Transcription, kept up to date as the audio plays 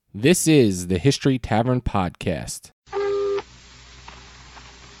This is the History Tavern Podcast.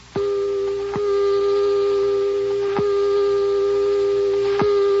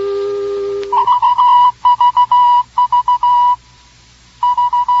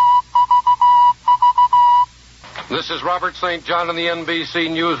 This is Robert St. John in the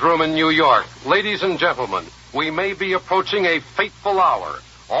NBC newsroom in New York. Ladies and gentlemen, we may be approaching a fateful hour.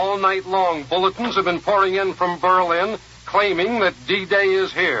 All night long, bulletins have been pouring in from Berlin claiming that D-Day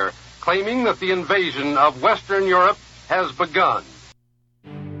is here, claiming that the invasion of Western Europe has begun.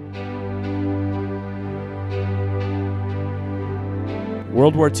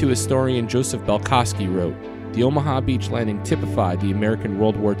 World War II historian Joseph Belkowski wrote, "The Omaha Beach landing typified the American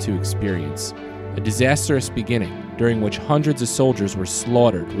World War II experience. A disastrous beginning, during which hundreds of soldiers were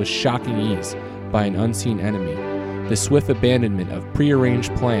slaughtered with shocking ease by an unseen enemy. The swift abandonment of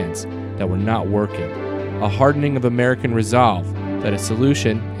prearranged plans that were not working. A hardening of American resolve that a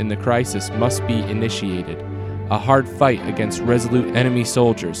solution in the crisis must be initiated. A hard fight against resolute enemy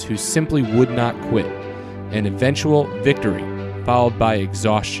soldiers who simply would not quit. An eventual victory, followed by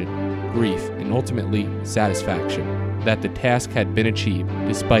exhaustion, grief, and ultimately satisfaction that the task had been achieved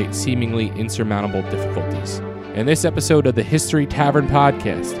despite seemingly insurmountable difficulties." In this episode of the History Tavern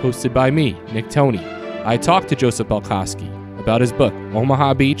Podcast, hosted by me, Nick Toney, I talked to Joseph Belkowski about his book,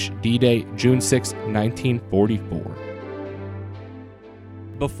 Omaha Beach, D-Day, June 6, 1944.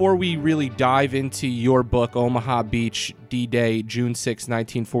 Before we really dive into your book, Omaha Beach, D-Day, June 6,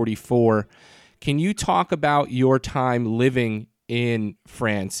 1944, can you talk about your time living in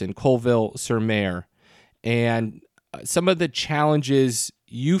France, in Colleville-sur-Mer, and some of the challenges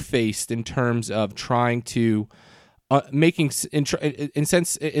you faced in terms of trying to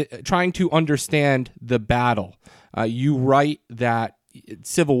trying to understand the battle? You write that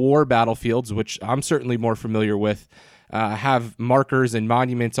Civil War battlefields, which I'm certainly more familiar with, have markers and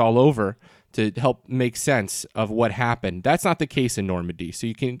monuments all over to help make sense of what happened. That's not the case in Normandy.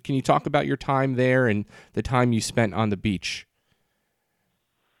 So can you talk about your time there and the time you spent on the beach?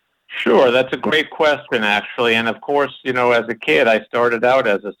 Sure, that's a great question, actually. And of course, as a kid, I started out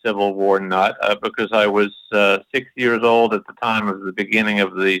as a Civil War nut because I was 6 years old at the time of the beginning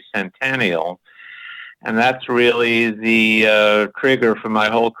of the centennial. And that's really the trigger for my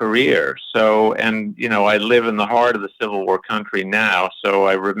whole career. So, I live in the heart of the Civil War country now, so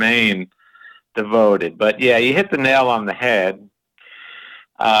I remain devoted. But yeah, you hit the nail on the head.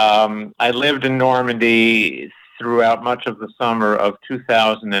 I lived in Normandy throughout much of the summer of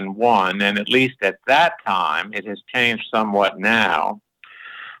 2001, and at least at that time, it has changed somewhat now.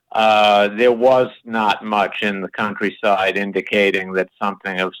 There was not much in the countryside indicating that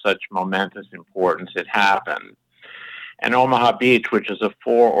something of such momentous importance had happened. And Omaha Beach, which is a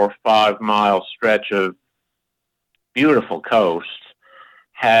 4 or 5 mile stretch of beautiful coast,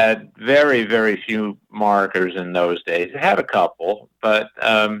 had very, very few markers in those days. It had a couple, but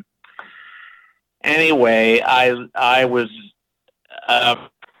anyway, I was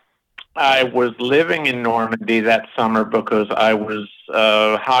living in Normandy that summer because I was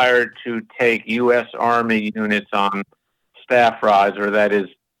hired to take U.S. Army units on staff rides, or that is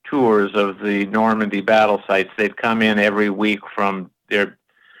tours of the Normandy battle sites. They'd come in every week from their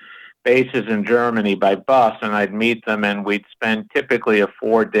bases in Germany by bus, and I'd meet them, and we'd spend typically a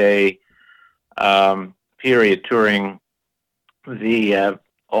 4-day period touring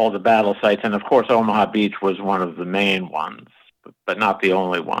all the battle sites. And of course, Omaha Beach was one of the main ones, but not the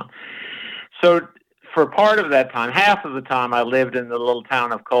only one. So for part of that time, half of the time, I lived in the little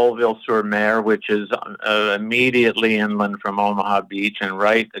town of Colleville-sur-Mer, which is immediately inland from Omaha Beach and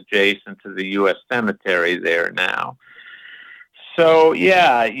right adjacent to the U.S. Cemetery there now. So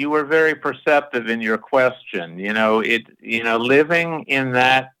yeah, you were very perceptive in your question. Living in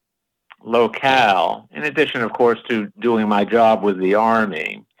that locale, in addition, of course, to doing my job with the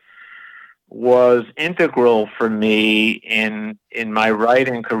Army, was integral for me in my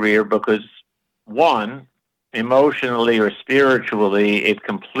writing career because, one, emotionally or spiritually, it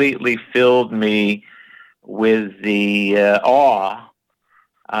completely filled me with the awe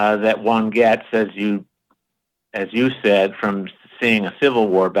that one gets, as you said, from seeing a Civil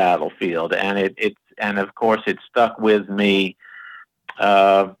War battlefield, and of course it stuck with me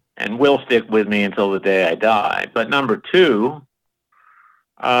and will stick with me until the day I die. But number two,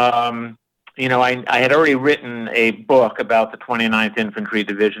 I had already written a book about the 29th Infantry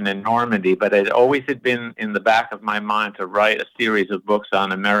Division in Normandy, but it always had been in the back of my mind to write a series of books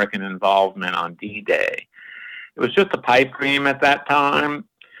on American involvement on D-Day. It was just a pipe dream at that time,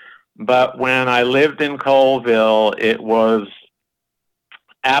 but when I lived in Colleville, it was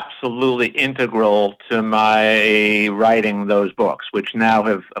absolutely integral to my writing those books, which now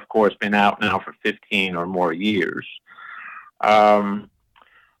have, of course, been out now for 15 or more years.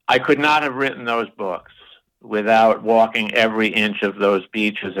 I could not have written those books without walking every inch of those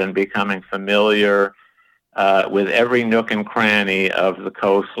beaches and becoming familiar with every nook and cranny of the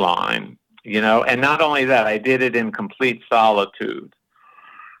coastline. And not only that, I did it in complete solitude.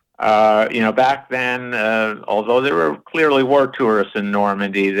 Back then, although there clearly were tourists in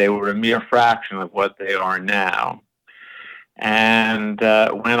Normandy, they were a mere fraction of what they are now. And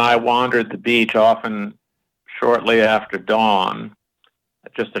when I wandered the beach, often shortly after dawn,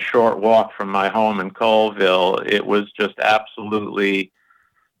 just a short walk from my home in Colville, it was just absolutely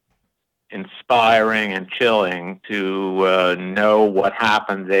inspiring and chilling to know what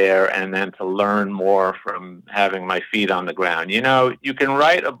happened there and then to learn more from having my feet on the ground. You can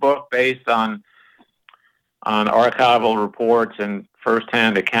write a book based on archival reports and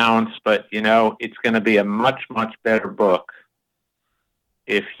firsthand accounts, but, it's going to be a much, much better book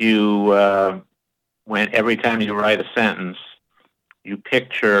if you, every time you write a sentence, you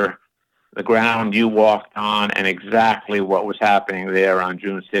picture the ground you walked on and exactly what was happening there on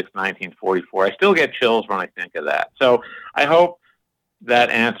June 6, 1944. I still get chills when I think of that. So I hope that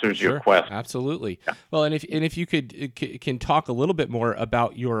answers your question. Absolutely. Yeah. Well, and if you can talk a little bit more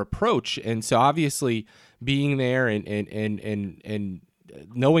about your approach, and so obviously being there and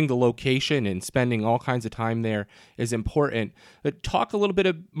knowing the location and spending all kinds of time there is important. But talk a little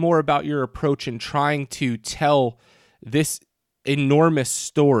bit more about your approach in trying to tell this enormous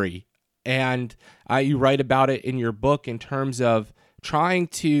story. And you write about it in your book in terms of trying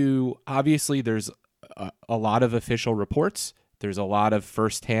to, obviously there's a lot of official reports. There's a lot of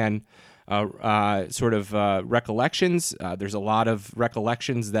firsthand recollections. There's a lot of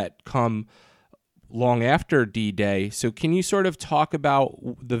recollections that come long after D-Day. So can you sort of talk about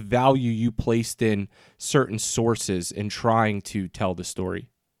the value you placed in certain sources in trying to tell the story?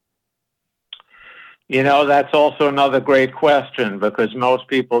 That's also another great question, because most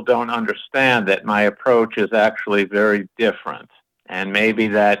people don't understand that my approach is actually very different. And maybe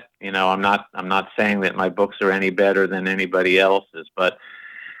that, I'm not saying that my books are any better than anybody else's, but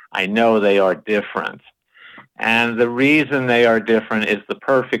I know they are different. And the reason they are different is the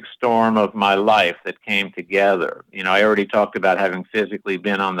perfect storm of my life that came together. I already talked about having physically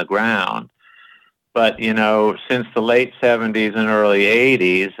been on the ground. But, since the late 70s and early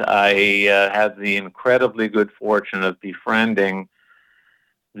 80s, I had the incredibly good fortune of befriending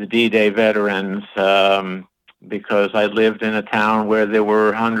the D-Day veterans because I lived in a town where there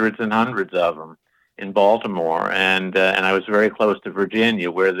were hundreds and hundreds of them in Baltimore. And I was very close to Virginia,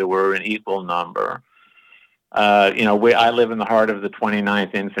 where there were an equal number. I live in the heart of the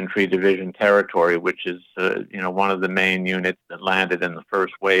 29th Infantry Division territory, which is, one of the main units that landed in the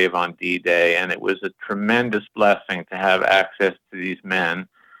first wave on D-Day. And it was a tremendous blessing to have access to these men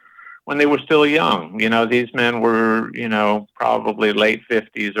when they were still young. These men were, probably late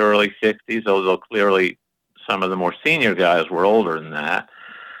 50s, early 60s, although clearly some of the more senior guys were older than that.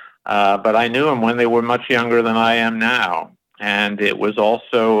 But I knew them when they were much younger than I am now. And it was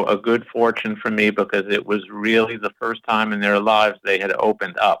also a good fortune for me because it was really the first time in their lives they had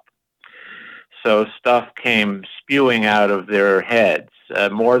opened up. So stuff came spewing out of their heads,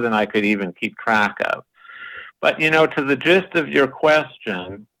 more than I could even keep track of. But, to the gist of your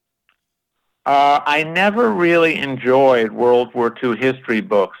question, I never really enjoyed World War II history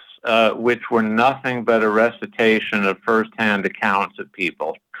books, which were nothing but a recitation of firsthand accounts of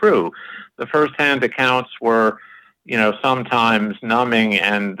people. True, the firsthand accounts were sometimes numbing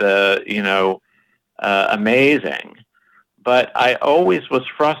and, amazing. But I always was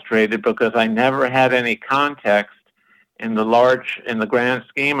frustrated because I never had any context in the grand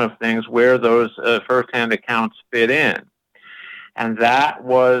scheme of things where those firsthand accounts fit in. And that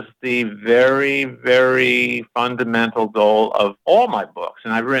was the very, very fundamental goal of all my books.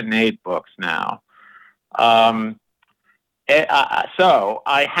 And I've written 8 books now. So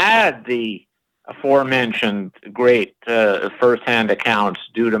I had the aforementioned great firsthand accounts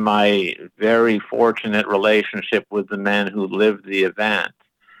due to my very fortunate relationship with the men who lived the event.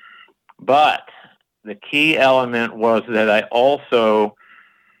 But the key element was that I also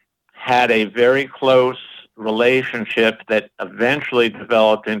had a very close relationship that eventually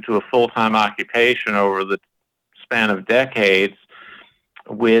developed into a full-time occupation over the span of decades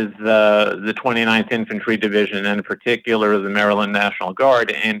with the 29th Infantry Division, and in particular the Maryland National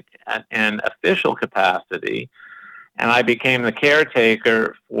Guard, in an official capacity. And I became the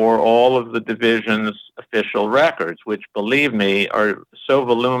caretaker for all of the division's official records, which, believe me, are so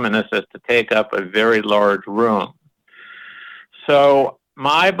voluminous as to take up a very large room. So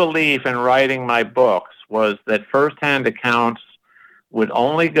my belief in writing my books was that firsthand accounts would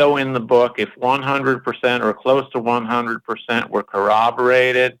only go in the book if 100% or close to 100% were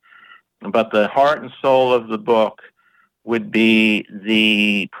corroborated, but the heart and soul of the book would be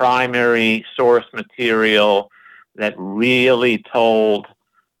the primary source material that really told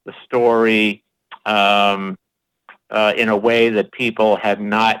the story in a way that people had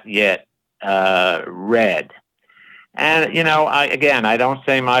not yet read. And, I don't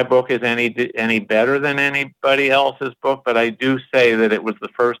say my book is any better than anybody else's book, but I do say that it was the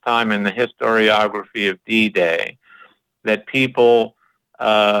first time in the historiography of D-Day that people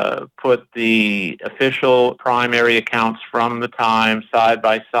put the official primary accounts from the time side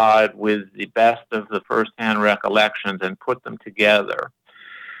by side with the best of the firsthand recollections and put them together.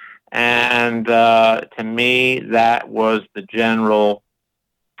 And to me, that was the general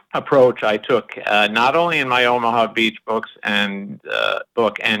approach I took, not only in my Omaha Beach book and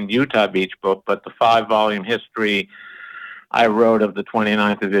Utah Beach book, but the 5-volume history I wrote of the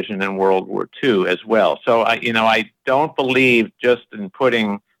 29th Division in World War II as well. So I don't believe just in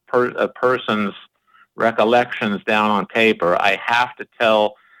putting a person's recollections down on paper. I have to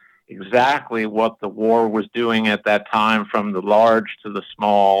tell exactly what the war was doing at that time, from the large to the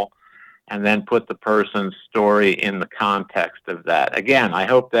small, and then put the person's story in the context of that. Again, I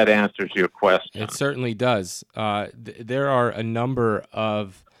hope that answers your question. It certainly does. There are a number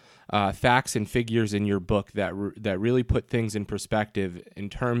of facts and figures in your book that really put things in perspective in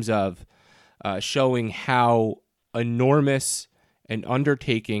terms of showing how enormous an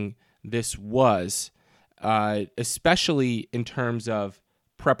undertaking this was, especially in terms of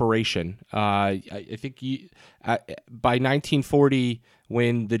preparation. I think by 1940,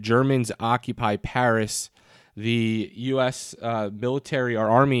 when the Germans occupy Paris, the U.S. military or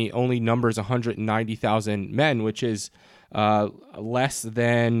army only numbers 190,000 men, which is less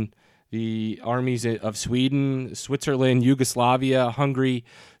than the armies of Sweden, Switzerland, Yugoslavia, Hungary.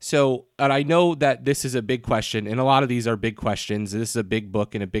 So, and I know that this is a big question, and a lot of these are big questions. This is a big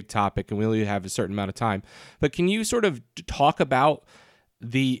book and a big topic, and we only have a certain amount of time. But can you sort of talk about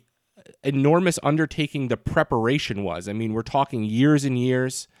the enormous undertaking the preparation was? I mean, we're talking years and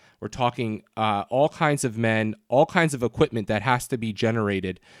years. We're talking all kinds of men, all kinds of equipment that has to be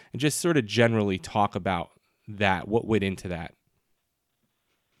generated, and just sort of generally talk about that, what went into that.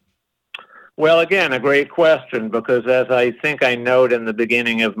 Well, again, a great question, because as I think I note in the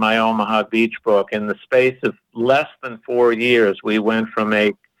beginning of my Omaha Beach book, in the space of less than 4 years, we went from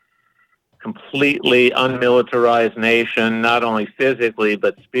a completely unmilitarized nation, not only physically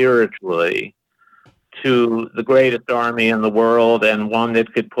but spiritually, to the greatest army in the world, and one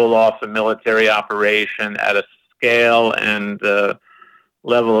that could pull off a military operation at a scale and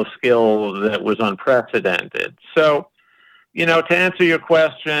level of skill that was unprecedented. So, to answer your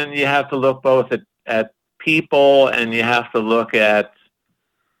question, you have to look both at people and you have to look at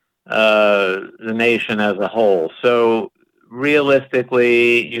the nation as a whole. So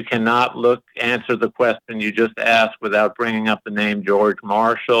realistically, you cannot answer the question you just asked without bringing up the name George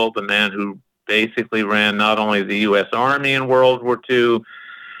Marshall, the man who basically ran not only the U.S. Army in World War II,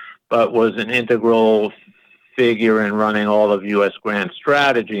 but was an integral figure in running all of U.S. grand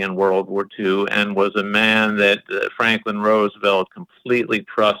strategy in World War II, and was a man that Franklin Roosevelt completely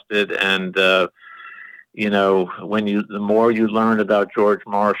trusted. And the more you learn about George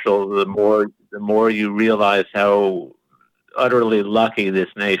Marshall, the more you realize how utterly lucky this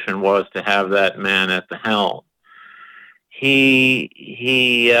nation was to have that man at the helm. He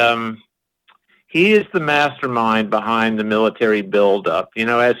is the mastermind behind the military buildup.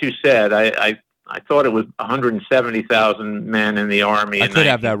 As you said, I thought it was 170,000 men in the Army. I could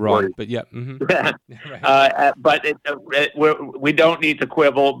have that wrong, but yeah. Mm-hmm. Right. But we don't need to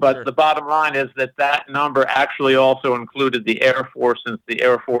quibble. But sure. The bottom line is that number actually also included the Air Force, since the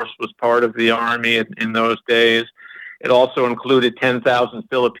Air Force was part of the Army in those days. It also included 10,000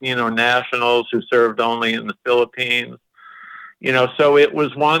 Filipino nationals who served only in the Philippines. So it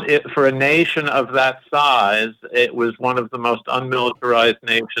was for a nation of that size, it was one of the most unmilitarized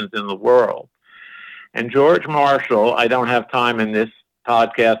nations in the world. And George Marshall, I don't have time in this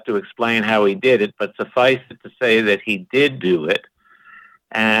podcast to explain how he did it, but suffice it to say that he did do it.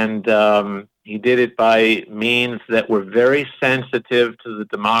 And he did it by means that were very sensitive to the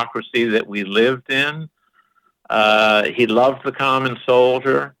democracy that we lived in. He loved the common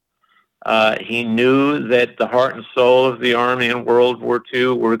soldier. He knew that the heart and soul of the Army in World War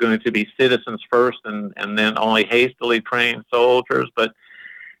II were going to be citizens first and then only hastily trained soldiers, but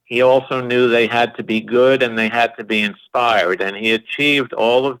he also knew they had to be good and they had to be inspired, and he achieved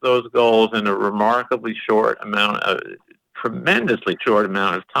all of those goals in a remarkably short tremendously short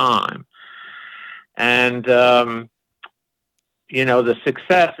amount of time. And, the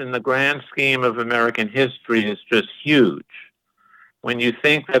success in the grand scheme of American history is just huge. When you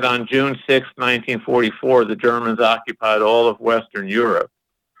think that on June 6, 1944, the Germans occupied all of Western Europe,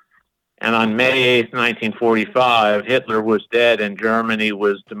 and on May 8, 1945, Hitler was dead and Germany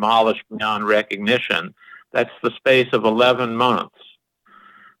was demolished beyond recognition, that's the space of 11 months.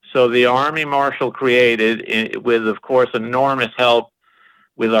 So the Army Marshal created, with, of course, enormous help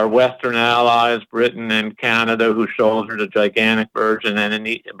with our Western allies, Britain and Canada, who shouldered a gigantic burden and an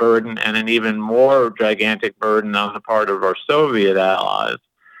even more gigantic burden on the part of our Soviet allies.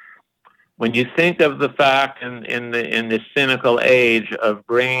 When you think of the fact in this cynical age of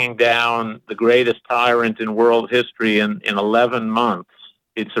bringing down the greatest tyrant in world history in 11 months,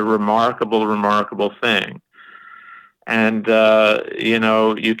 it's a remarkable, remarkable thing. And,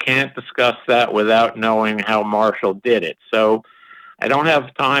 you can't discuss that without knowing how Marshall did it. So I don't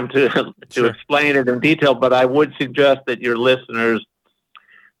have time to explain it in detail, but I would suggest that your listeners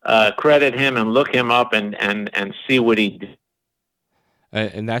credit him and look him up and see what he did.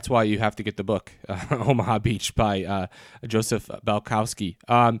 And that's why you have to get the book, Omaha Beach by Joseph Belkowski.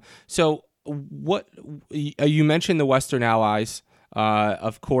 So what you mentioned the Western Allies,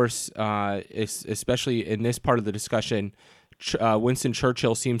 of course, especially in this part of the discussion, Winston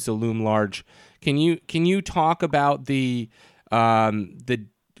Churchill seems to loom large. Can you talk about the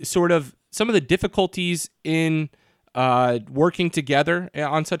sort of some of the difficulties in working together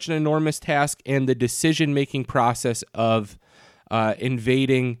on such an enormous task and the decision-making process of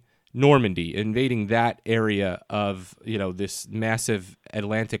invading Normandy, invading that area of, this massive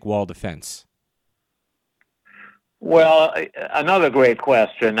Atlantic Wall defense? Well, another great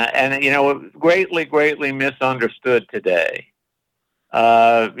question, and, greatly, greatly misunderstood today.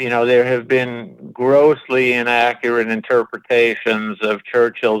 There have been grossly inaccurate interpretations of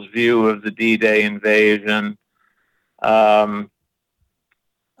Churchill's view of the D-Day invasion. And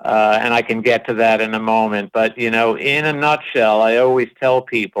I can get to that in a moment. But, in a nutshell, I always tell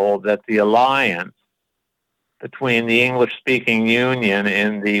people that the alliance between the English-speaking Union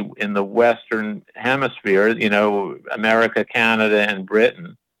in the Western Hemisphere, America, Canada, and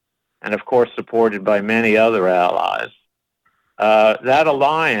Britain, and of course supported by many other allies, that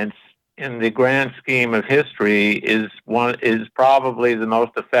alliance in the grand scheme of history is probably the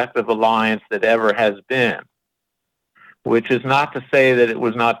most effective alliance that ever has been. Which is not to say that it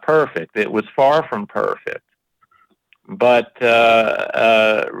was not perfect. It was far from perfect. But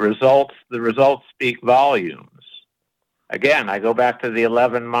the results speak volumes. Again, I go back to the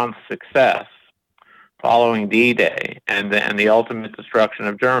 11-month success following D-Day and the ultimate destruction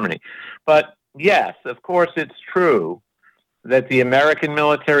of Germany. But yes, of course, it's true that the American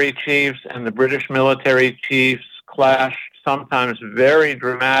military chiefs and the British military chiefs clashed sometimes very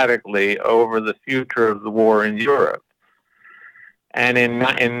dramatically over the future of the war in Europe. And in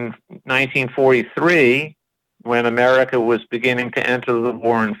 1943, when America was beginning to enter the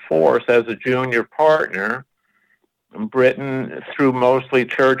war in force as a junior partner, Britain, through mostly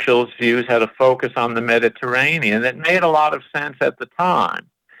Churchill's views, had a focus on the Mediterranean. That made a lot of sense at the time,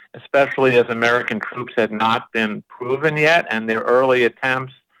 especially as American troops had not been proven yet, and their early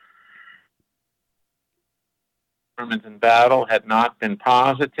attempts in battle had not been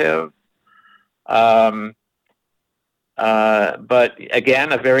positive. But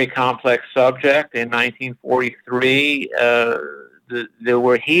again, a very complex subject. In 1943, there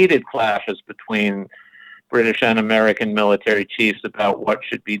were heated clashes between British and American military chiefs about what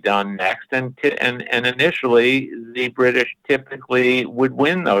should be done next. And initially, the British typically would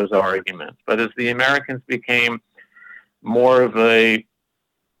win those arguments. But as the Americans became more of a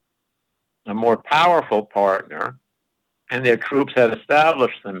more powerful partner, and their troops had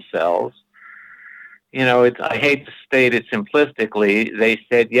established themselves, I hate to state it simplistically. They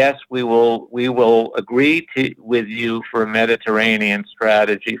said, yes, we will agree with you for a Mediterranean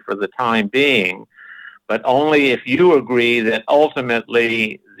strategy for the time being, but only if you agree that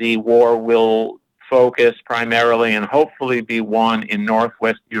ultimately the war will focus primarily and hopefully be won in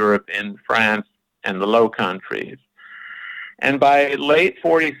Northwest Europe, in France and the Low Countries. And by late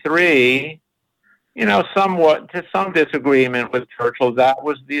 43, somewhat to some disagreement with Churchill, that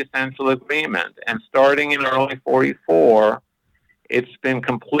was the essential agreement. And starting in early 44, it's been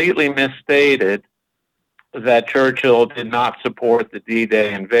completely misstated that Churchill did not support the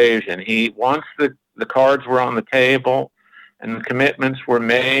D-Day invasion. Once the cards were on the table and the commitments were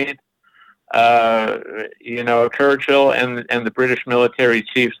made, Churchill and the British military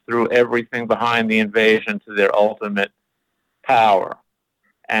chiefs threw everything behind the invasion to their ultimate power.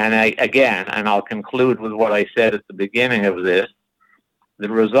 And and I'll conclude with what I said at the beginning of this. The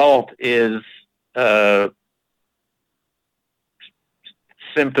result is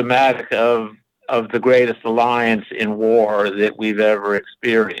symptomatic of the greatest alliance in war that we've ever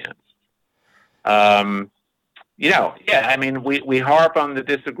experienced. We harp on the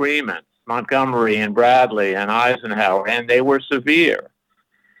disagreements, Montgomery and Bradley and Eisenhower, and they were severe.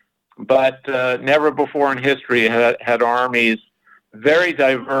 But never before in history had armies, very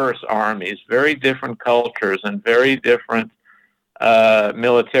diverse armies, very different cultures, and very different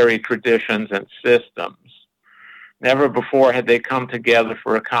military traditions and systems. Never before had they come together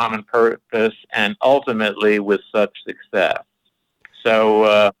for a common purpose and ultimately with such success.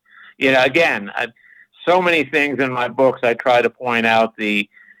 So, so many things in my books, I try to point out the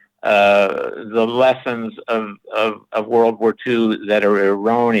lessons of World War II that are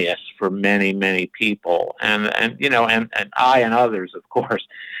erroneous for many, many people. And I and others, of course,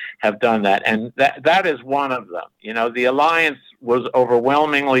 have done that. And that is one of them. The alliance was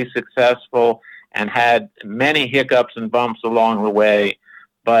overwhelmingly successful and had many hiccups and bumps along the way.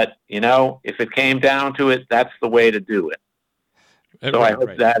 But, if it came down to it, that's the way to do it. So I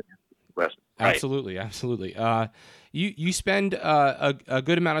hope that was right. Absolutely. You spend a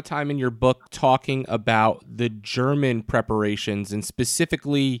good amount of time in your book talking about the German preparations and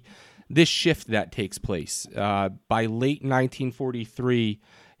specifically this shift that takes place. By late 1943,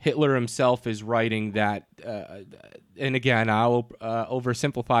 Hitler himself is writing that, and again, I'll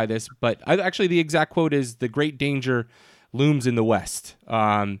oversimplify this, but actually the exact quote is, "The great danger looms in the West."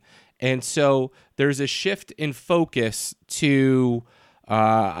 And so there's a shift in focus to,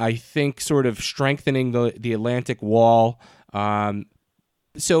 I think, sort of strengthening the Atlantic Wall.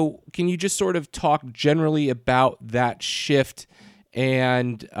 So can you just sort of talk generally about that shift?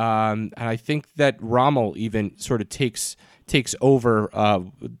 And I think that Rommel even sort of takes over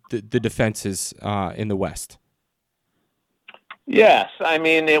the defenses in the West. Yes, I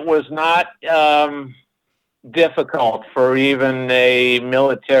mean, it was not difficult for even a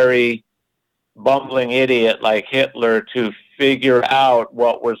military bumbling idiot like Hitler to figure out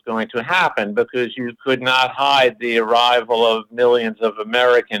what was going to happen, because you could not hide the arrival of millions of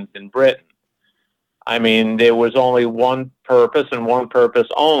Americans in Britain. I mean, there was only one purpose and one purpose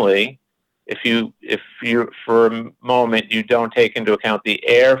only. If you for a moment you don't take into account the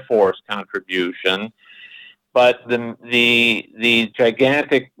Air Force contribution, but the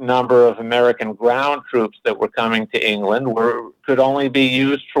gigantic number of American ground troops that were coming to England could only be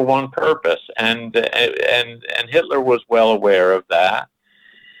used for one purpose, and Hitler was well aware of that,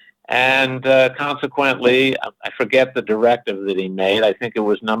 and consequently, I forget the directive that he made. I think it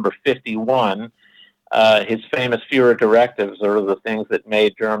was number 51. His famous Führer directives are the things that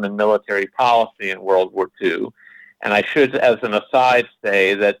made German military policy in World War II. And I should, as an aside,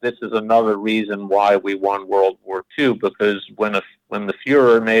 say that this is another reason why we won World War II, because when the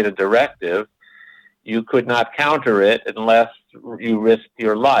Führer made a directive, you could not counter it unless you risked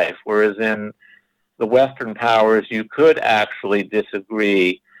your life, whereas in the Western powers, you could actually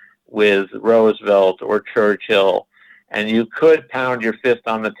disagree with Roosevelt or Churchill, and you could pound your fist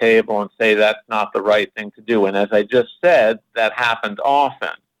on the table and say that's not the right thing to do. And as I just said, that happened often.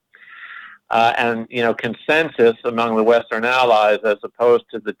 And consensus among the Western Allies, as opposed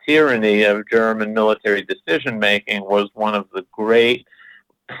to the tyranny of German military decision-making, was one of the great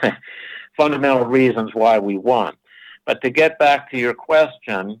fundamental reasons why we won. But to get back to your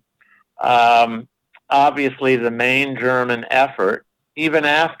question, obviously the main German effort, even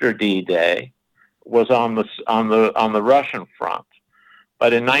after D-Day, was on the Russian front.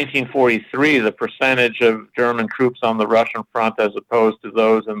 But in 1943, the percentage of German troops on the Russian front as opposed to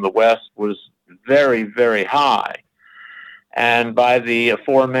those in the West was very, very high. And by the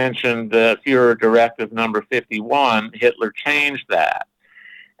aforementioned Führer Directive number 51, Hitler changed that.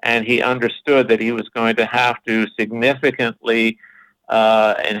 And he understood that he was going to have to significantly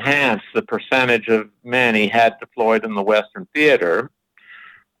enhance the percentage of men he had deployed in the Western theater.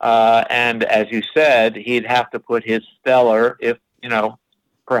 And as you said, he'd have to put his stellar, if,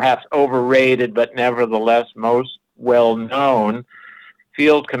 perhaps overrated, but nevertheless most well-known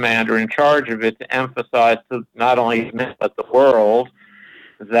field commander in charge of it, to emphasize to not only him but the world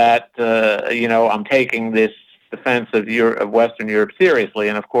that, I'm taking this defense of Western Europe seriously.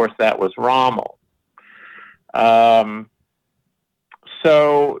 And of course, that was Rommel.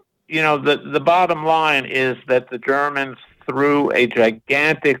 So, the bottom line is that the Germans threw a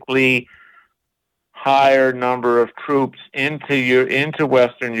gigantically higher number of troops into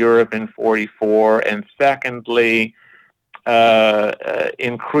Western Europe in 1944, and secondly,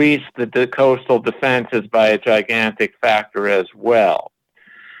 increased the coastal defenses by a gigantic factor as well.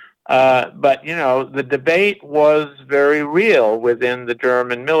 But, the debate was very real within the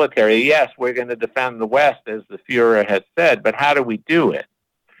German military. Yes, we're going to defend the West, as the Fuhrer had said, but how do we do it?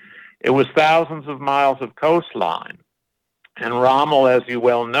 It was thousands of miles of coastline. And Rommel, as you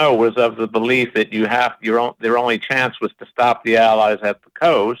well know, was of the belief that their only chance was to stop the Allies at the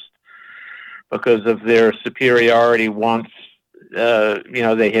coast because of their superiority once,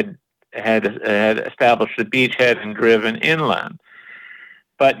 they had established a beachhead and driven inland.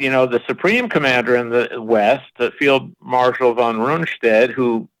 But, the supreme commander in the West, Field Marshal von Rundstedt,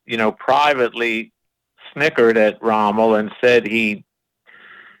 who, privately snickered at Rommel and said the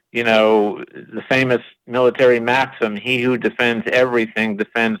famous military maxim, he who defends everything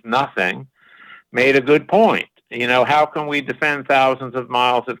defends nothing, made a good point. How can we defend thousands of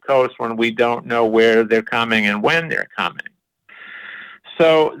miles of coast when we don't know where they're coming and when they're coming?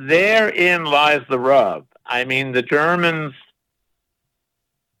 So therein lies the rub. I mean, the Germans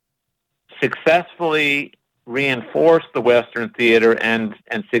successfully reinforced the Western theater and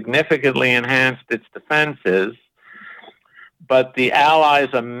significantly enhanced its defenses. But the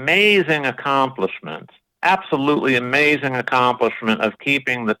Allies' amazing accomplishment, absolutely amazing accomplishment of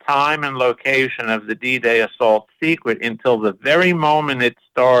keeping the time and location of the D-Day assault secret until the very moment it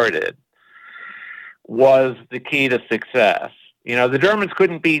started, was the key to success. The Germans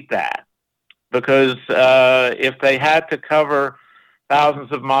couldn't beat that because if they had to cover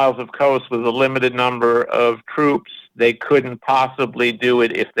thousands of miles of coast with a limited number of troops, they couldn't possibly do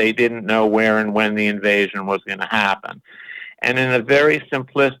it if they didn't know where and when the invasion was going to happen. And in a very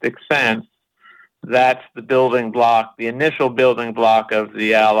simplistic sense, that's the initial building block of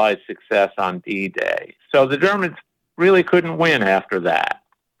the Allied success on D-Day. So the Germans really couldn't win after that.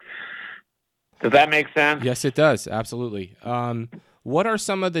 Does that make sense? Yes, it does. Absolutely. What are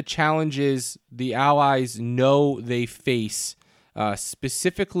some of the challenges the Allies know they face,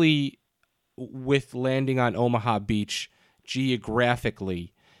 specifically with landing on Omaha Beach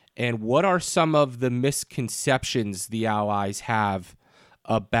geographically? And what are some of the misconceptions the Allies have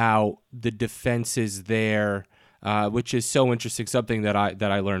about the defenses there, which is so interesting, something that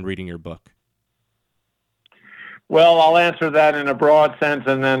I learned reading your book? Well, I'll answer that in a broad sense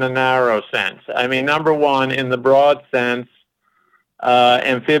and then a narrow sense. I mean, number one, in the broad sense,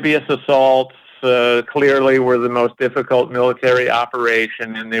 amphibious assaults clearly were the most difficult military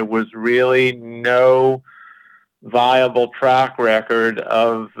operation, and there was really no viable track record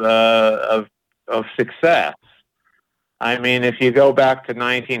of success. I mean, if you go back to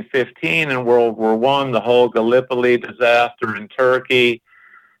 1915 and World War I, the whole Gallipoli disaster in Turkey,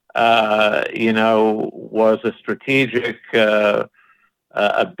 was a strategic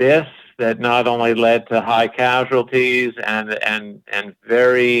abyss that not only led to high casualties and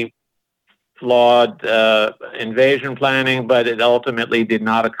very flawed invasion planning, but it ultimately did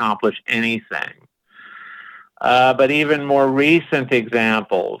not accomplish anything. But even more recent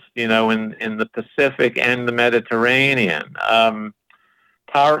examples, in the Pacific and the Mediterranean,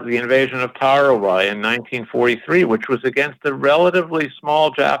 the invasion of Tarawa in 1943, which was against a relatively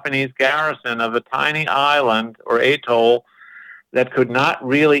small Japanese garrison of a tiny island or atoll that could not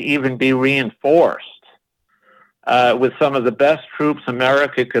really even be reinforced, with some of the best troops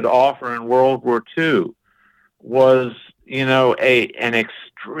America could offer in World War II, was, an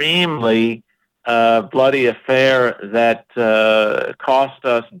extremely bloody affair that cost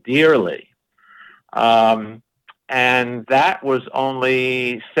us dearly. And that was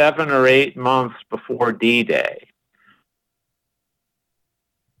only 7 or 8 months before D-Day.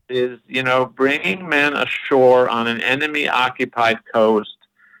 Is, bringing men ashore on an enemy-occupied coast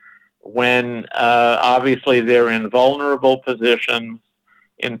when obviously they're in vulnerable positions,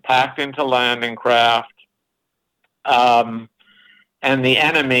 packed into landing craft, and the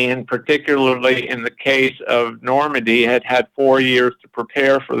enemy, and particularly in the case of Normandy, had 4 years to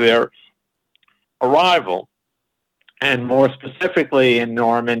prepare for their arrival. And more specifically in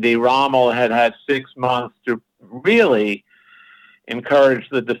Normandy, Rommel had 6 months to really encourage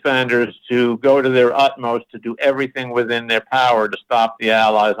the defenders to go to their utmost to do everything within their power to stop the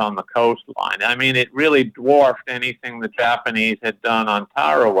Allies on the coastline. I mean, it really dwarfed anything the Japanese had done on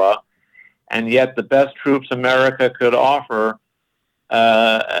Tarawa, and yet the best troops America could offer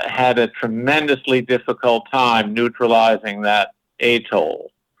had a tremendously difficult time neutralizing that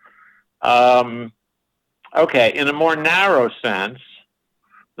atoll. Okay, in a more narrow sense,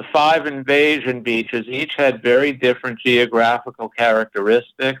 the 5 invasion beaches each had very different geographical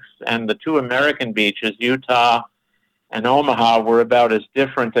characteristics, and the 2 American beaches, Utah and Omaha, were about as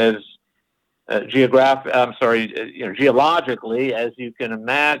different as geologically as you can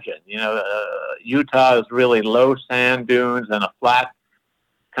imagine. Utah is really low sand dunes and a flat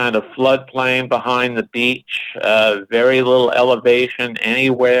kind of floodplain behind the beach, very little elevation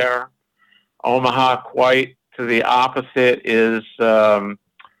anywhere. Omaha, quite to the opposite, is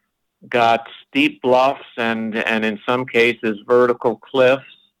got steep bluffs and in some cases vertical cliffs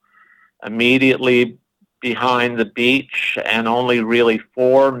immediately behind the beach, and only really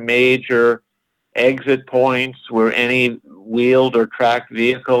 4 major exit points where any wheeled or tracked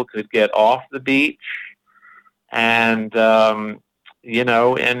vehicle could get off the beach. And,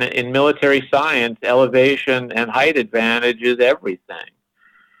 in military science, elevation and height advantage is everything.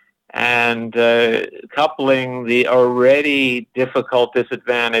 And coupling the already difficult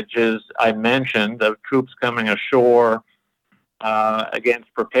disadvantages I mentioned of troops coming ashore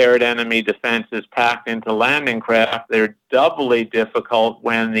against prepared enemy defenses packed into landing craft, they're doubly difficult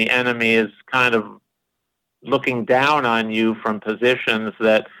when the enemy is kind of looking down on you from positions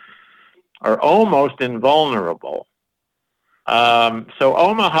that are almost invulnerable. So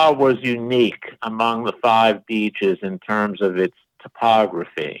Omaha was unique among the 5 beaches in terms of its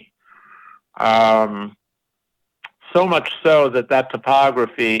topography. So much so that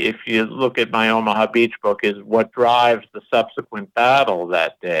topography, if you look at my Omaha Beach book, is what drives the subsequent battle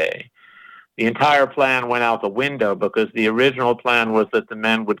that day. The entire plan went out the window because the original plan was that the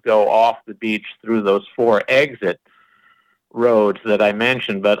men would go off the beach through those 4 exit roads that I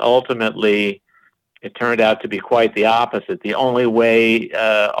mentioned, but ultimately it turned out to be quite the opposite. The only way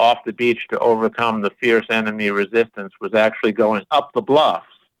off the beach to overcome the fierce enemy resistance was actually going up the bluffs,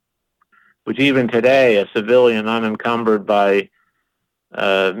 which even today, a civilian unencumbered by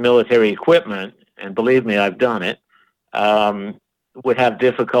military equipment, and believe me, I've done it, would have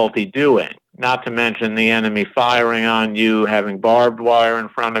difficulty doing. Not to mention the enemy firing on you, having barbed wire in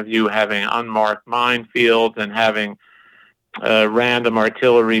front of you, having unmarked minefields, and having random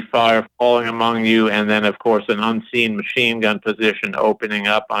artillery fire falling among you, and then, of course, an unseen machine gun position opening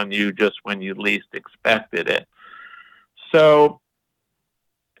up on you just when you least expected it. So,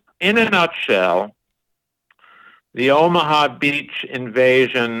 in a nutshell, the Omaha Beach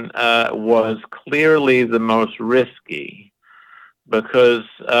invasion was clearly the most risky because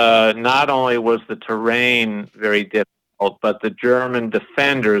not only was the terrain very difficult, but the German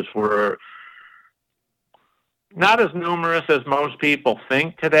defenders were not as numerous as most people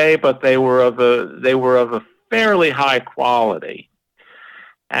think today, but they were of a fairly high quality.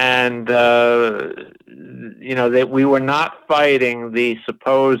 And that we were not fighting the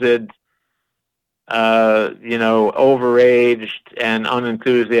supposed overaged and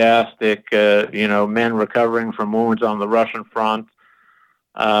unenthusiastic men recovering from wounds on the Russian front.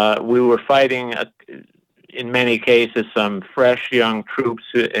 We were fighting in many cases some fresh young troops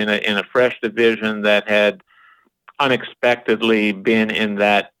in a fresh division that had unexpectedly been in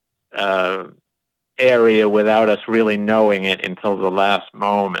that area without us really knowing it until the last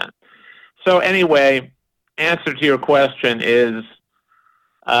moment. So anyway, answer to your question is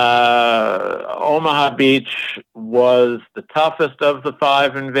Omaha Beach was the toughest of the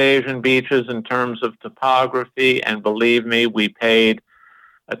 5 invasion beaches in terms of topography, and believe me, we paid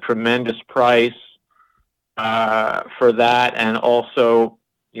a tremendous price for that, and also,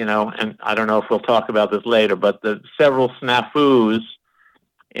 and I don't know if we'll talk about this later, but the several snafus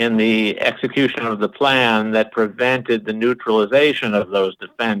in the execution of the plan that prevented the neutralization of those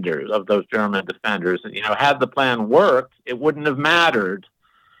defenders, of those German defenders. Had the plan worked, it wouldn't have mattered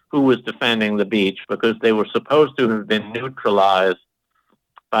who was defending the beach because they were supposed to have been neutralized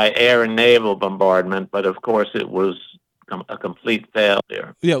by air and naval bombardment, but of course it was a complete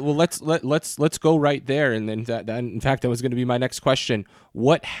failure. Yeah, well, let's go right there, and then that in fact that was going to be my next question.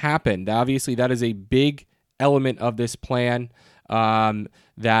 What happened? Obviously, that is a big element of this plan.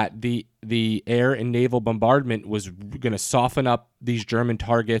 That the air and naval bombardment was going to soften up these German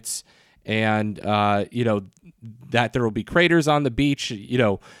targets, and that there will be craters on the beach.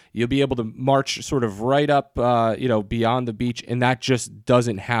 You'll be able to march sort of right up, beyond the beach, and that just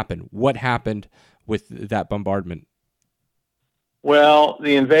doesn't happen. What happened with that bombardment? Well,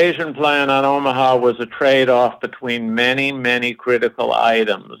 the invasion plan on Omaha was a trade-off between many, many critical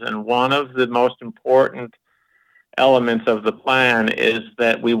items, and one of the most important elements of the plan is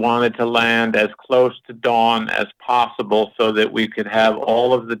that we wanted to land as close to dawn as possible so that we could have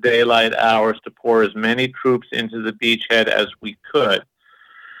all of the daylight hours to pour as many troops into the beachhead as we could,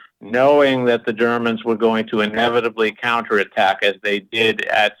 knowing that the Germans were going to inevitably counterattack as they did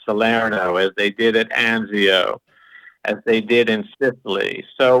at Salerno, as they did at Anzio, as they did in Sicily.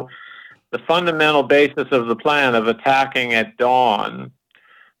 So the fundamental basis of the plan of attacking at dawn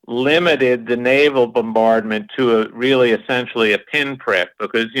limited the naval bombardment to essentially a pinprick,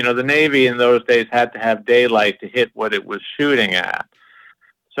 because the Navy in those days had to have daylight to hit what it was shooting at.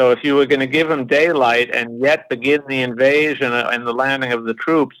 So if you were going to give them daylight and yet begin the invasion and the landing of the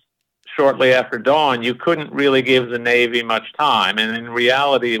troops shortly after dawn, you couldn't really give the Navy much time. And in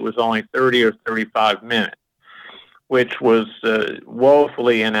reality, it was only 30 or 35 minutes, which was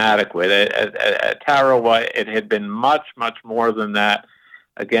woefully inadequate. At Tarawa, it had been much, much more than that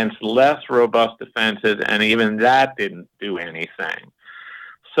against less robust defenses, and even that didn't do anything.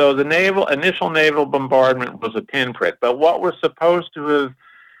 So the initial naval bombardment was a pinprick. But what was supposed to have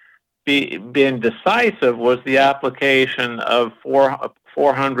been decisive was the application of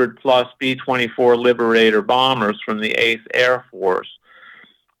 400-plus B-24 Liberator bombers from the 8th Air Force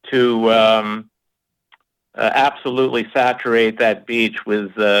to absolutely saturate that beach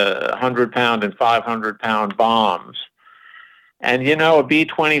with 100-pound and 500-pound bombs. And, you know, a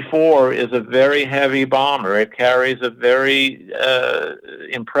B-24 is a very heavy bomber. It carries a very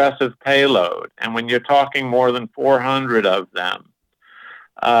impressive payload. And when you're talking more than 400 of them,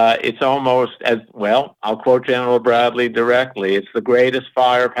 it's almost as, well, I'll quote General Bradley directly, it's the greatest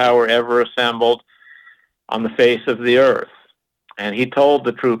firepower ever assembled on the face of the earth. And he told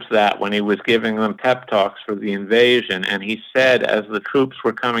the troops that when he was giving them pep talks for the invasion. And he said, as the troops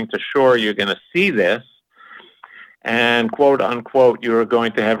were coming to shore, you're going to see this, and quote unquote, you are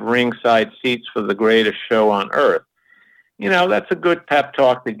going to have ringside seats for the greatest show on earth. You know, that's a good pep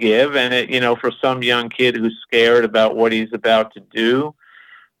talk to give. And, it, you know, for some young kid who's scared about what he's about to do,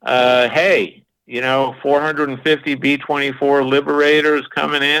 hey, you know, 450 B-24 Liberators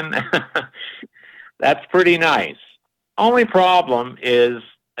coming in, that's pretty nice. Only problem is,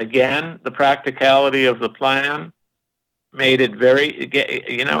 again, the practicality of the plan made it very,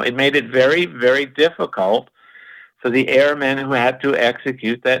 you know, it made it very, very difficult for the airmen who had to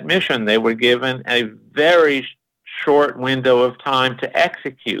execute that mission. They were given a very short window of time to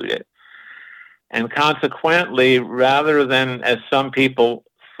execute it. And consequently, rather than, as some people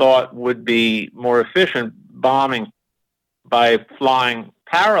thought would be more efficient, bombing by flying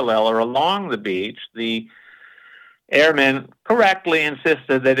parallel or along the beach, the airmen correctly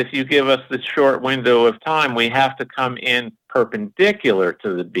insisted that if you give us this short window of time, we have to come in perpendicular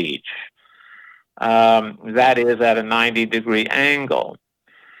to the beach. That is at a 90-degree angle.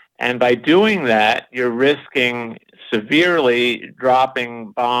 And by doing that, you're risking severely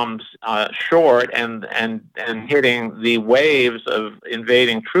dropping bombs short and hitting the waves of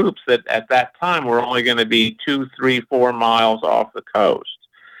invading troops that at that time were only going to be 2, 3, 4 miles off the coast.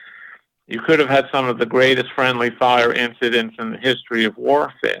 You could have had some of the greatest friendly fire incidents in the history of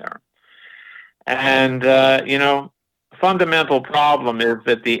warfare. And, you know, fundamental problem is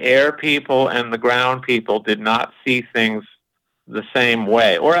that the air people and the ground people did not see things the same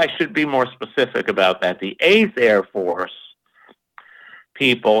way. Or I should be more specific about that. The 8th Air Force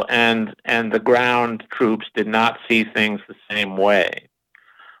people and the ground troops did not see things the same way.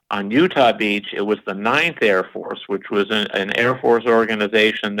 On Utah Beach, it was the 9th Air Force, which was an Air Force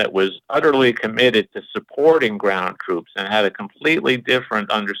organization that was utterly committed to supporting ground troops and had a completely different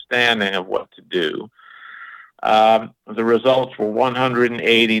understanding of what to do. The results were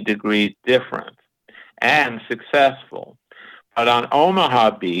 180 degrees different and successful. But on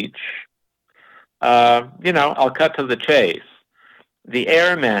Omaha Beach, you know, I'll cut to the chase. The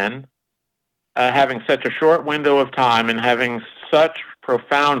airmen, having such a short window of time and having such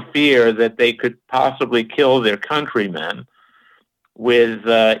profound fear that they could possibly kill their countrymen with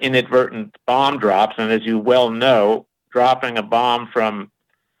inadvertent bomb drops, and as you well know, dropping a bomb from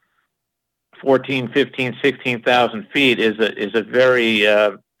 14, 15, 16,000 feet is a very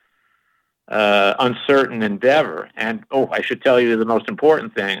uncertain endeavor. And, I should tell you the most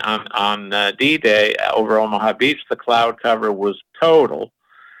important thing. On D-Day over Omaha Beach, the cloud cover was total.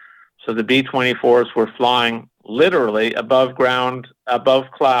 So the B-24s were flying literally above ground,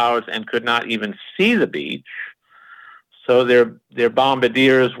 above clouds, and could not even see the beach. So their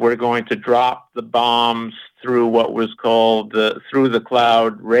bombardiers were going to drop the bombs through what was called through the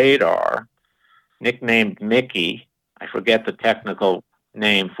cloud radar, nicknamed Mickey. I forget the technical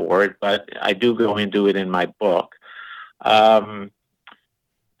name for it, but I do go into it in my book.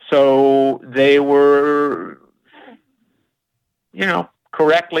 So they were, you know,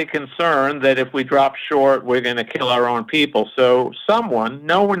 correctly concerned that if we drop short, we're going to kill our own people. So someone,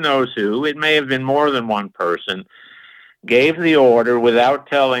 no one knows who, it may have been more than one person, gave the order without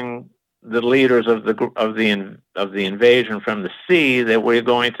telling the leaders of the invasion from the sea that we're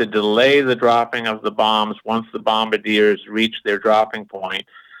going to delay the dropping of the bombs once the bombardiers reach their dropping point.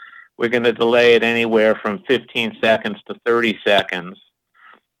 We're going to delay it anywhere from 15 seconds to 30 seconds.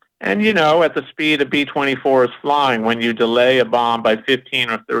 And, you know, at the speed a B-24 is flying, when you delay a bomb by 15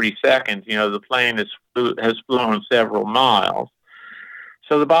 or 30 seconds, you know, the plane has flown several miles.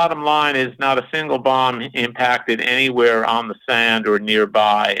 So the bottom line is not a single bomb impacted anywhere on the sand or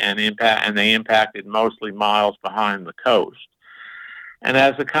nearby, and they impacted mostly miles behind the coast. And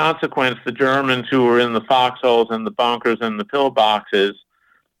as a consequence, the Germans who were in the foxholes and the bunkers and the pillboxes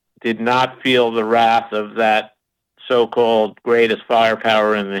did not feel the wrath of that so-called greatest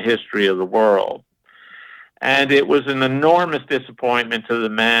firepower in the history of the world. And it was an enormous disappointment to the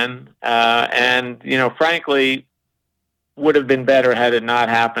men. And, frankly, would have been better had it not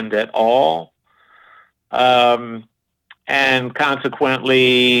happened at all. And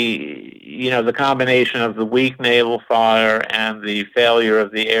consequently, the combination of the weak naval fire and the failure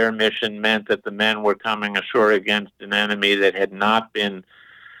of the air mission meant that the men were coming ashore against an enemy that had not been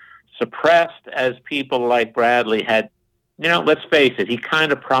suppressed as people like Bradley had, let's face it, he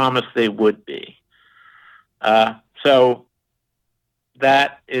kind of promised they would be. So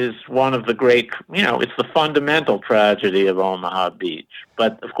that is one of the great, it's the fundamental tragedy of Omaha Beach.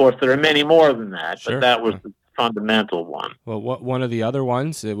 But, of course, there are many more than that, Sure. But that was the fundamental one. Well, one of the other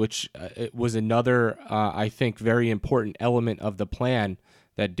ones, which it was another, I think, very important element of the plan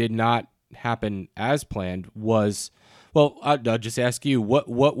that did not happen as planned was, well, I'll just ask you, what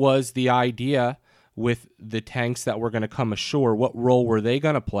was the idea with the tanks that were going to come ashore? What role were they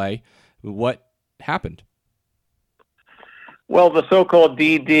going to play? What happened? Well, the so-called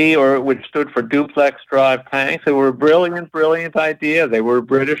DD, which stood for duplex drive tanks, they were a brilliant idea. They were a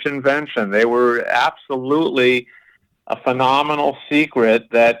British invention. They were absolutely a phenomenal secret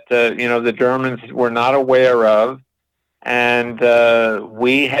that, the Germans were not aware of. And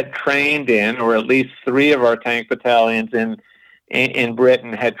we had trained in, or at least 3 of our tank battalions in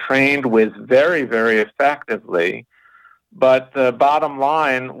Britain had trained with very, very effectively. But the bottom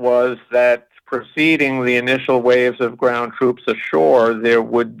line was that preceding the initial waves of ground troops ashore, there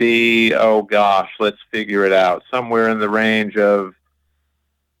would be, let's figure it out, somewhere in the range of,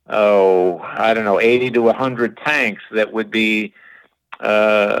 80 to 100 tanks that would be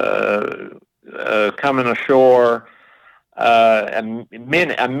coming ashore a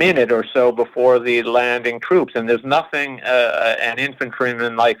minute or so before the landing troops. And there's nothing an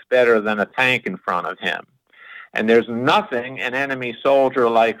infantryman likes better than a tank in front of him. And there's nothing an enemy soldier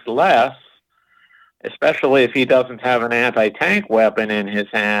likes less, especially if he doesn't have an anti-tank weapon in his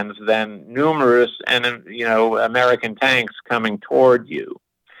hands, than numerous American tanks coming toward you.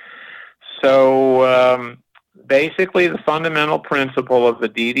 So basically the fundamental principle of the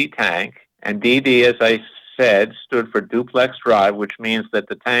DD tank, and DD, as I said, stood for duplex drive, which means that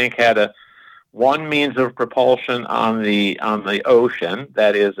the tank had one means of propulsion on the ocean,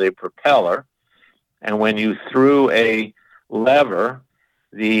 that is a propeller, and when you threw a lever,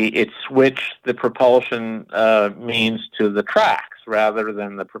 it switched the propulsion means to the tracks rather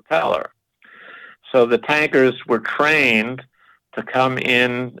than the propeller. So the tankers were trained to come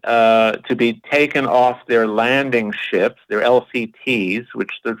in, to be taken off their landing ships, their LCTs,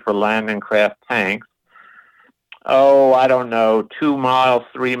 which stood for landing craft tanks, 2 miles,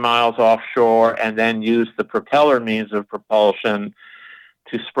 3 miles offshore, and then use the propeller means of propulsion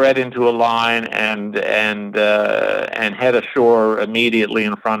to spread into a line and head ashore immediately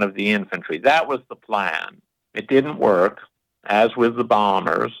in front of the infantry. That was the plan. It didn't work, as with the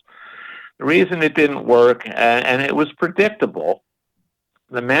bombers. The reason it didn't work, and it was predictable,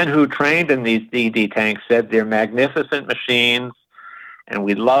 the men who trained in these DD tanks said they're magnificent machines and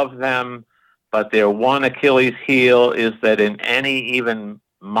we love them, but their one Achilles heel is that in any even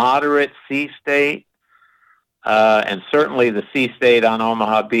moderate sea state, and certainly the sea state on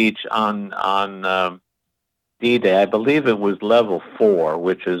Omaha Beach on D-Day, I believe it was level 4,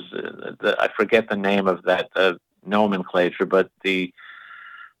 which is, I forget the name of that nomenclature, but the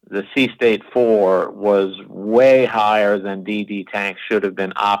Sea State 4 was way higher than DD tanks should have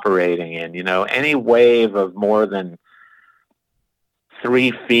been operating in. Any wave of more than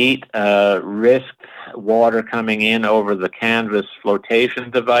 3 feet risked water coming in over the canvas flotation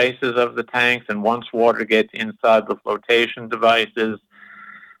devices of the tanks, and once water gets inside the flotation devices,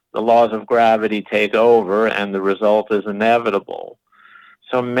 the laws of gravity take over, and the result is inevitable.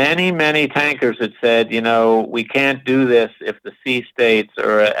 So many, many tankers had said, we can't do this if the sea states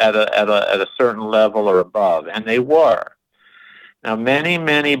are at a certain level or above, and they were. Now, many,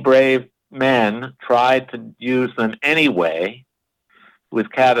 many brave men tried to use them anyway,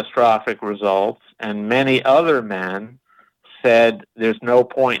 with catastrophic results, and many other men said there's no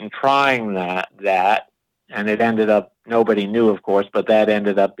point in trying that, and it ended up, nobody knew, of course, but that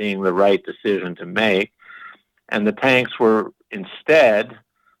ended up being the right decision to make. And the tanks were instead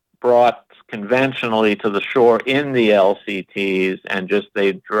brought conventionally to the shore in the LCTs, and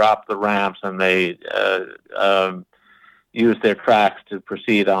they dropped the ramps and they used their tracks to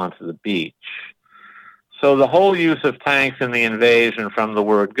proceed onto the beach. So the whole use of tanks in the invasion from the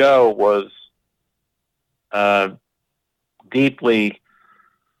word go was deeply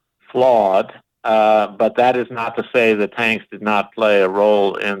flawed, but that is not to say the tanks did not play a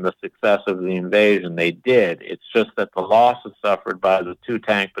role in the success of the invasion. They did. It's just that the losses suffered by the 2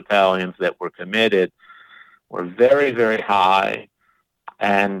 tank battalions that were committed were very, very high,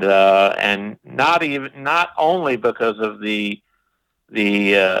 and not only because of the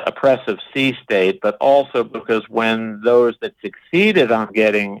oppressive sea state, but also because when those that succeeded on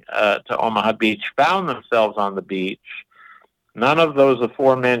getting to Omaha Beach found themselves on the beach, none of those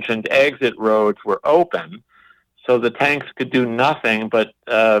aforementioned exit roads were open, so the tanks could do nothing but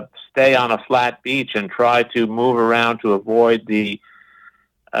stay on a flat beach and try to move around to avoid the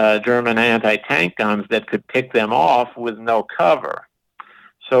German anti-tank guns that could pick them off with no cover.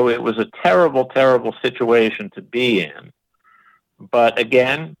 So it was a terrible, terrible situation to be in. But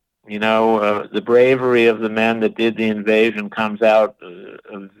again, the bravery of the men that did the invasion comes out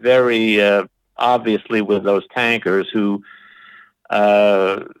very obviously with those tankers who,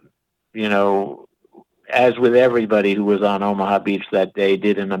 as with everybody who was on Omaha Beach that day,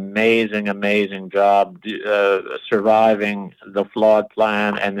 did an amazing, amazing job surviving the flawed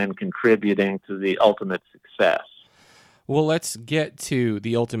plan and then contributing to the ultimate success. Well, let's get to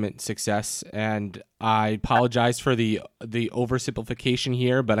the ultimate success, and I apologize for the oversimplification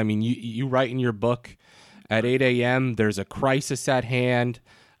here, but I mean, you write in your book, at 8 a.m., there's a crisis at hand.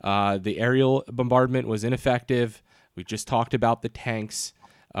 The aerial bombardment was ineffective. We just talked about the tanks.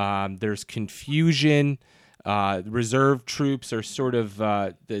 There's confusion. Reserve troops are sort of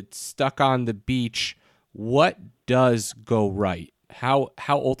stuck on the beach. What does go right? How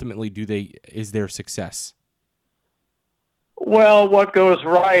ultimately is there success? Well, what goes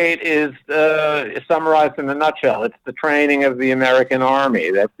right is summarized in a nutshell. It's the training of the American Army.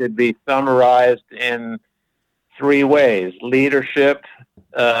 That could be summarized in 3 ways: leadership,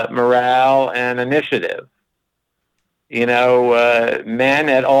 morale, and initiative. Men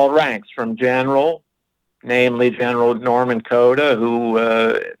at all ranks, from general, namely General Norman Cota, who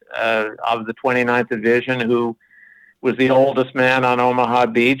of the 29th Division, who was the oldest man on Omaha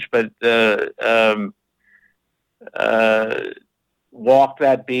Beach, but walked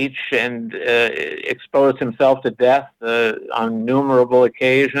that beach and exposed himself to death on innumerable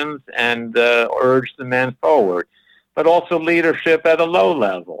occasions and urged the men forward. But also leadership at a low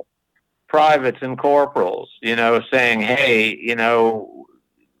level, privates and corporals, saying, hey,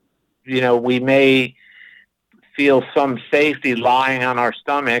 we may feel some safety lying on our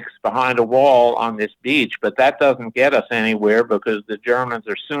stomachs behind a wall on this beach, but that doesn't get us anywhere because the Germans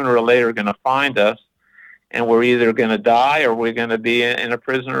are sooner or later going to find us, and we're either going to die or we're going to be in a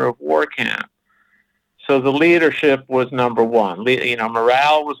prisoner of war camp. So the leadership was number 1.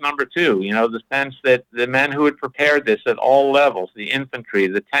 Morale was number 2. The sense that the men who had prepared this at all levels, the infantry,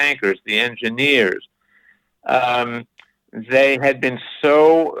 the tankers, the engineers, they had been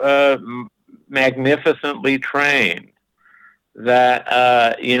so magnificently trained that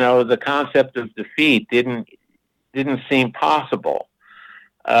the concept of defeat didn't seem possible.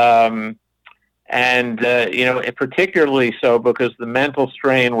 Particularly so because the mental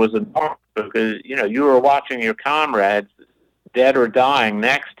strain was enormous, because, you were watching your comrades dead or dying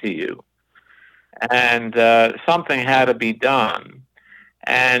next to you. And something had to be done.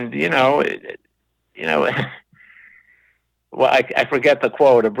 And, well, I forget the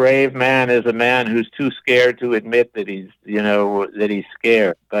quote, a brave man is a man who's too scared to admit that he's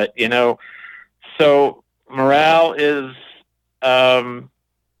scared. But, so morale is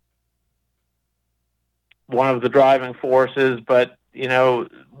one of the driving forces, but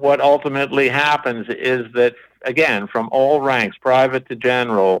what ultimately happens is that, again, from all ranks, private to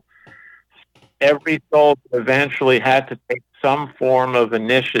general, every soldier eventually had to take some form of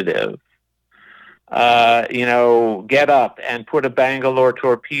initiative. Get up and put a Bangalore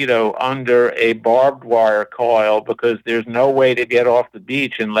torpedo under a barbed wire coil because there's no way to get off the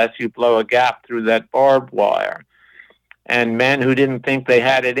beach unless you blow a gap through that barbed wire. And men who didn't think they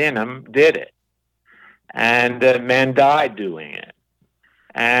had it in them did it. And men died doing it.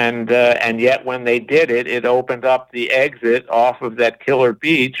 And yet when they did it, it opened up the exit off of that killer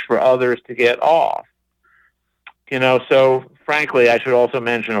beach for others to get off. So frankly, I should also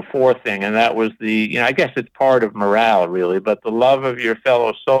mention a 4th thing, and that was I guess it's part of morale, really, but the love of your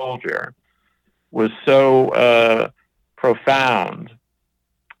fellow soldier was so profound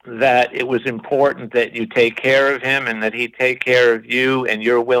that it was important that you take care of him and that he take care of you, and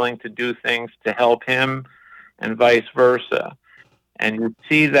you're willing to do things to help him and vice versa. And you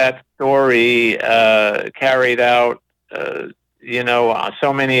see that story carried out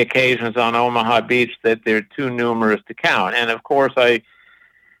so many occasions on Omaha Beach that they're too numerous to count. And of course, I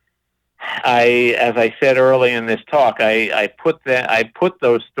as I said early in this talk, I put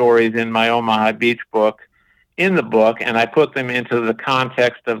those stories in my Omaha Beach book, and I put them into the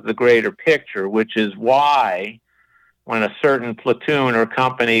context of the greater picture, which is why, when a certain platoon or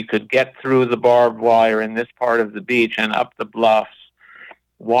company could get through the barbed wire in this part of the beach and up the bluffs,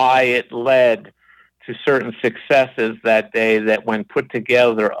 why it led to certain successes that day that, when put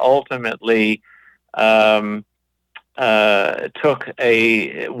together, ultimately took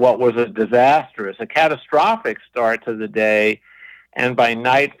what was a catastrophic start to the day, and by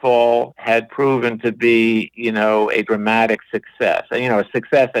nightfall had proven to be, a dramatic success. A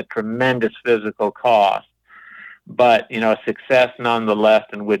success at tremendous physical cost, but a success nonetheless,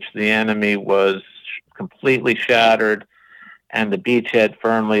 in which the enemy was completely shattered and the beachhead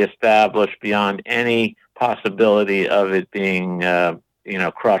firmly established beyond any possibility of it being,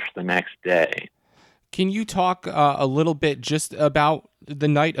 crushed the next day. Can you talk a little bit just about the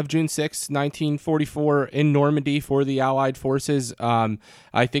night of June 6, 1944 in Normandy for the Allied forces?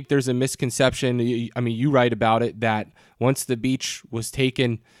 I think there's a misconception. You write about it, that once the beach was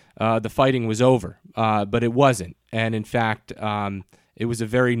taken, the fighting was over, but it wasn't. And in fact, it was a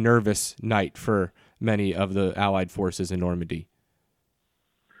very nervous night for many of the Allied forces in Normandy.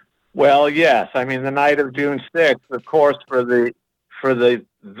 Well, yes. The night of June 6th, of course, for the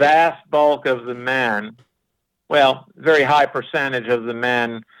vast bulk of the men, very high percentage of the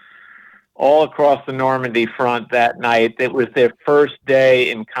men all across the Normandy front that night, it was their first day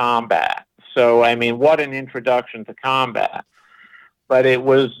in combat. So, what an introduction to combat. But it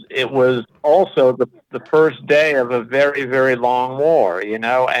was also the first day of a very, very long war,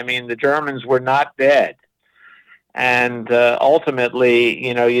 the Germans were not dead. And ultimately,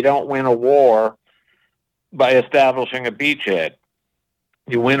 you don't win a war by establishing a beachhead.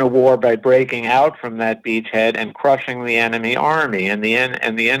 You win a war by breaking out from that beachhead and crushing the enemy army. And the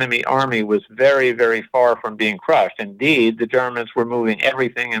enemy army was very, very far from being crushed. Indeed, the Germans were moving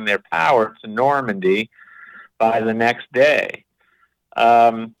everything in their power to Normandy by the next day.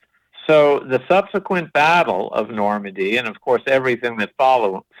 So the subsequent Battle of Normandy, and of course everything that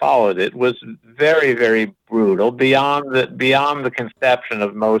followed it, was very, very brutal, beyond the conception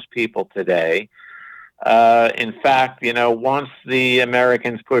of most people today. In fact, once the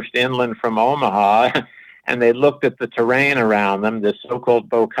Americans pushed inland from Omaha and they looked at the terrain around them, the so-called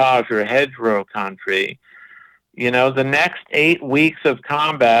bocage or hedgerow country, the next 8 weeks of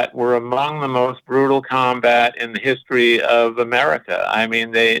combat were among the most brutal combat in the history of America.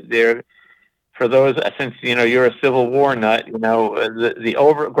 They're for those, since you're a Civil War nut,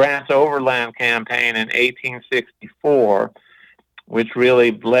 Grant's Overland Campaign in 1864, which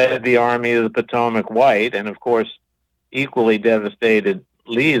really bled the Army of the Potomac white, and of course equally devastated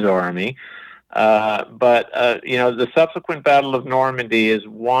Lee's army. But the subsequent Battle of Normandy is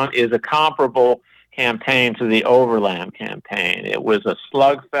a comparable campaign to the Overland Campaign. It was a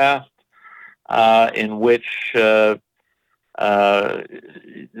slugfest in which the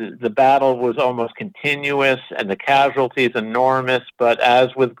battle was almost continuous and the casualties enormous. But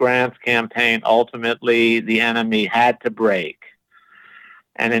as with Grant's campaign, ultimately the enemy had to break.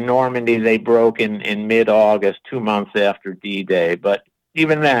 And in Normandy, they broke in mid-August, 2 months after D-Day. But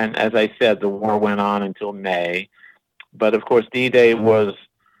even then, as I said, the war went on until May. But of course, D-Day was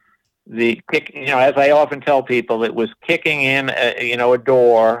the kick. As I often tell people, it was kicking in a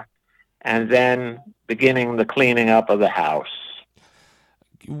door and then beginning the cleaning up of the house.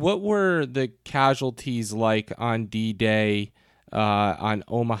 What were the casualties like on D-Day? On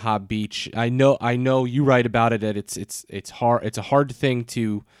Omaha Beach, I know you write about it that it's hard. It's a hard thing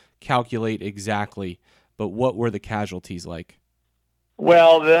to calculate exactly, but what were the casualties like?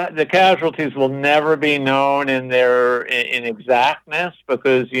 Well, the casualties will never be known in exactness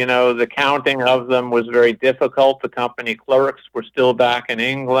because the counting of them was very difficult. The company clerks were still back in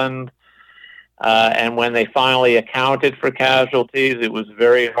England, and when they finally accounted for casualties, it was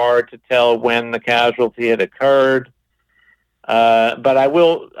very hard to tell when the casualty had occurred. But I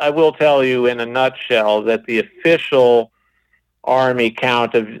will tell you in a nutshell that the official Army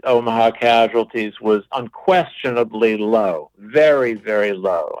count of Omaha casualties was unquestionably low, very, very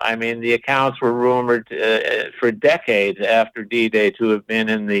low. The accounts were rumored for decades after D-Day to have been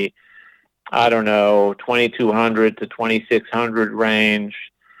in the, 2,200 to 2,600 range.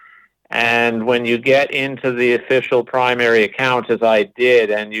 And when you get into the official primary accounts, as I did,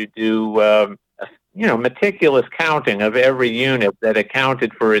 and you do meticulous counting of every unit that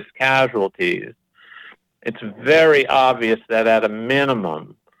accounted for its casualties, it's very obvious that at a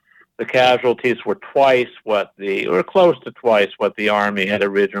minimum, the casualties were close to twice what the Army had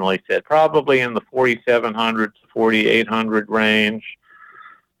originally said, probably in the 4,700 to 4,800 range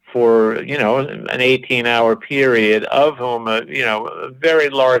for, an 18-hour period, of whom, a very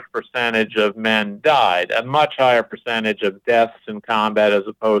large percentage of men died, a much higher percentage of deaths in combat as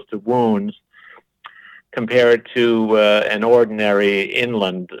opposed to wounds, compared to an ordinary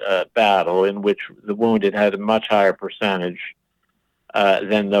inland battle in which the wounded had a much higher percentage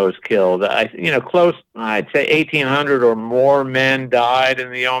than those killed. I'd say 1,800 or more men died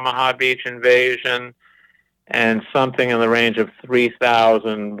in the Omaha Beach invasion, and something in the range of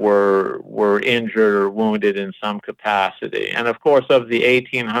 3,000 were injured or wounded in some capacity. And of course, of the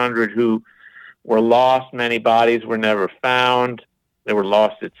 1,800 who were lost, many bodies were never found. They were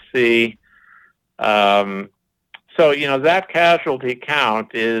lost at sea. So that casualty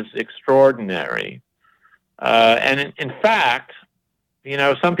count is extraordinary. And in fact,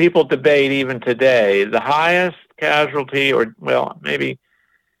 some people debate even today, the highest casualty, or, well, maybe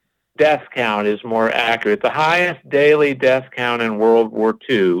death count is more accurate. The highest daily death count in World War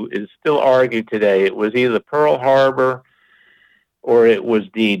II is still argued today. It was either Pearl Harbor or it was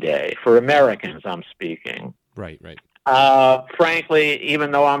D-Day. For Americans, I'm speaking. Right. Frankly,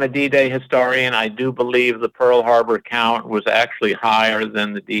 even though I'm a D-Day historian, I do believe the Pearl Harbor count was actually higher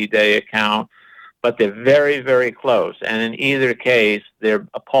than the D-Day account, but they're very, very close. And in either case, they're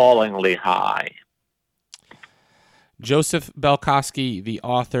appallingly high. Joseph Belkowski, the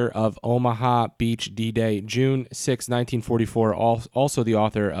author of Omaha Beach D-Day, June 6, 1944, also the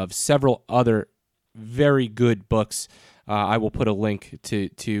author of several other very good books. I will put a link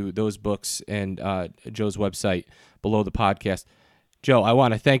to those books and Joe's website below the podcast. Joe, I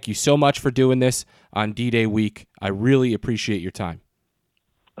want to thank you so much for doing this on D-Day week. I really appreciate your time.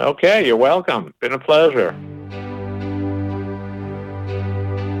 Okay, you're welcome. Been a pleasure.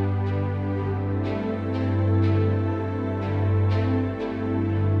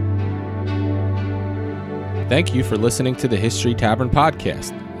 Thank you for listening to the History Tavern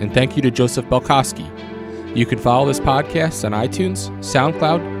podcast, and thank you to Joseph Belkowski. You can follow this podcast on iTunes,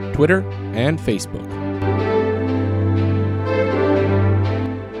 SoundCloud, Twitter, and Facebook.